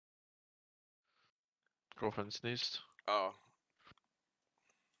Girlfriend sneezed. Oh.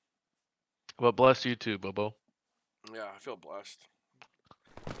 Well, bless you too, Bobo. Yeah, I feel blessed.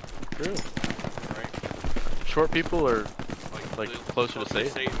 True. Right? Short people are like closer to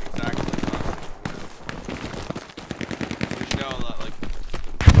Satan. Exactly. You should know that, like,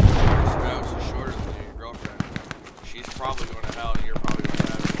 your spouse is shorter than your girlfriend. She's probably going to hell and you're probably going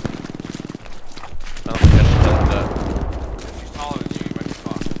to heaven. I don't think I should tell her that. If she's taller than you, you might be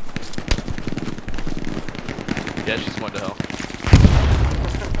fucked. Yeah, she's going to hell.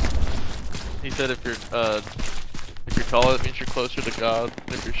 He said if you're taller, that means you're closer to God.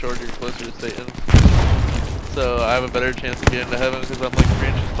 And if you're shorter, you're closer to Satan. So I have a better chance of getting to heaven because I'm like 3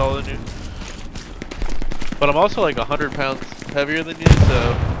 inches taller than you. But I'm also like 100 pounds heavier than you,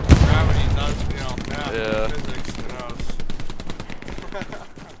 so... Gravity does, you know, yeah. Physics, who knows.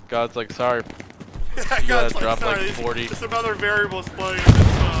 God's like, sorry. You gotta like, drop sorry, like 40. Just another variables playing in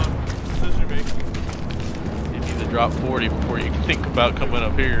this decision making. You need to drop 40 before you think about coming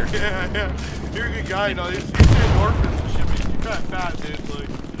up here. Yeah. You're a good guy, you know. You say endorphins and shit, but you're kind of fat, dude. Like,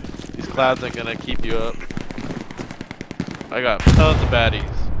 these clouds ain't gonna keep you up. I got tons of baddies.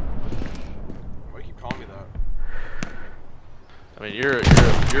 Why do you keep calling me that? I mean, you're a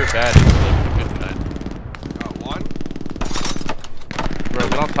baddie, like a good kind. Got one? Bro,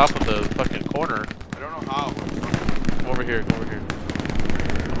 get on top of the fucking corner. I don't know how. Come over here, come over here.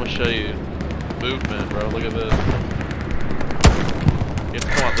 I'm gonna show you movement, bro. Look at this. You have to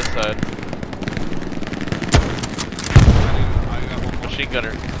come on this side. I got one. Machine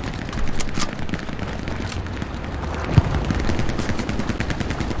gunner.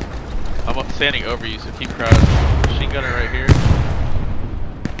 I'm standing over you, so keep crouched. Machine gunner right here.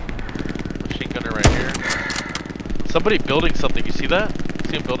 Machine gunner right here. Somebody building something, you see that?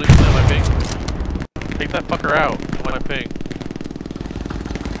 See him building something on my ping? Take that fucker out on my ping.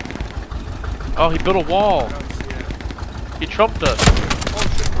 Oh, he built a wall. I don't see it. He trumped us. Oh,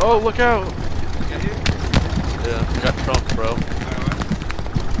 shit. Oh, look out. Get you? Yeah, we got trumped, bro.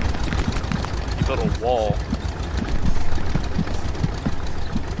 He built a wall.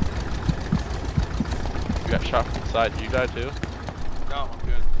 You got shot from the side. You die too? No, I'm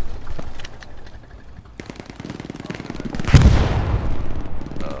good.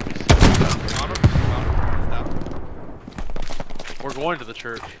 We're going to the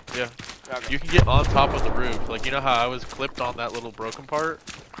church. Yeah. Okay. You can get on top of the roof. Like, you know how I was clipped on that little broken part?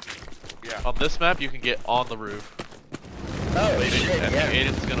 Yeah. On this map, you can get on the roof. Oh, shit, I yeah.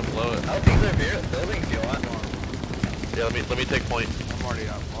 think Aiden's gonna blow it. I'll be there here building if you want. Yeah, let me take point. I'm already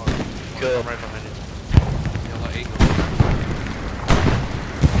up. Cool. I'm right behind you. Yeah, let 8 go.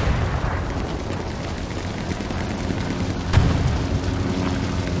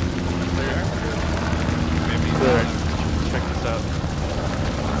 Maybe Alright, check this out.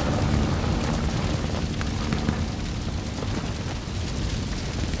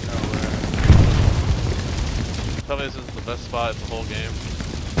 Tell me this is the best spot in the whole game.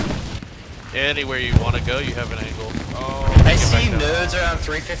 Anywhere you want to go, you have an angle. Oh, I see nodes around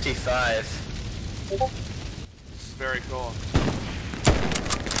 355. this is very cool.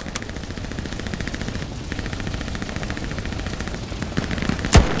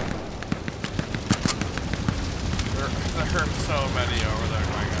 There are so many over there,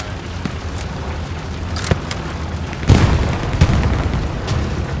 my guy.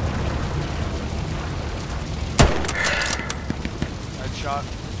 Headshot.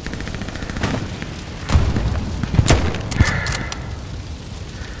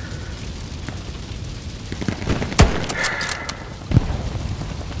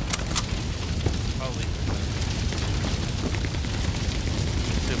 Holy.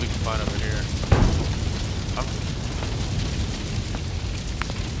 Let's see if we can find over here.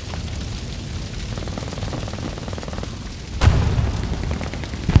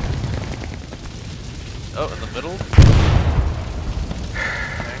 Oh, in the middle? Okay.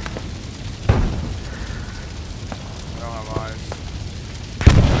 I don't have eyes.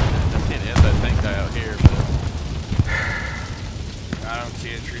 I see an anti-tank guy out here, but I don't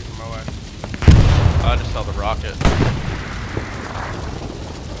see a tree from away. I just saw the rocket.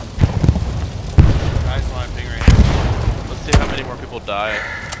 Guys on ping right here. Let's see how many more people die.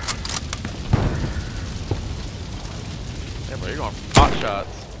 Damn, bro, you're going hot shots.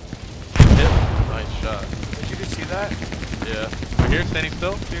 Hit. Nice shot. Did you just see that? Yeah. We're here standing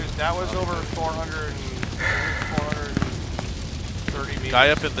still? Dude, that was over 430 meters. Guy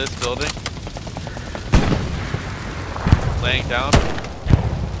up in this building. Laying down.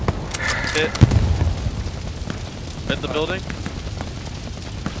 Hit. In the building.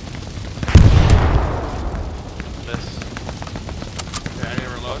 Miss. Okay, I need to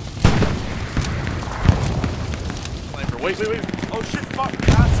reload. Wait. Oh shit, fuck,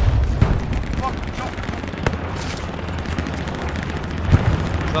 pass. Fuck, jump.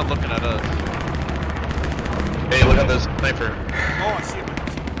 He's not looking at us. Hey, look at this sniper. Oh, I see him.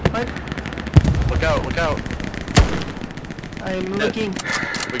 What? Look out. I'm looking.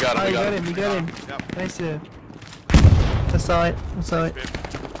 We got him, Oh, we you got got him. him, you got him. Yep. Nice. I saw it.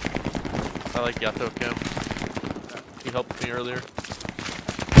 I like Yato Cam. He helped me earlier.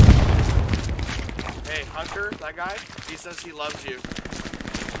 Hey, Hunter, that guy, he says he loves you.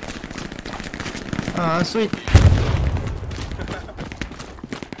 Aw, sweet.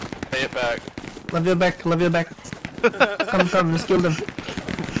 Pay it back. Love you back. Come, let's kill them.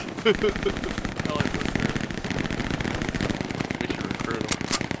 We should recruit him.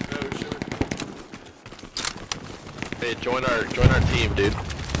 No, shoot. Hey, join our team, dude.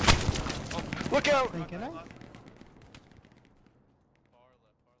 Look out! Hey, can I?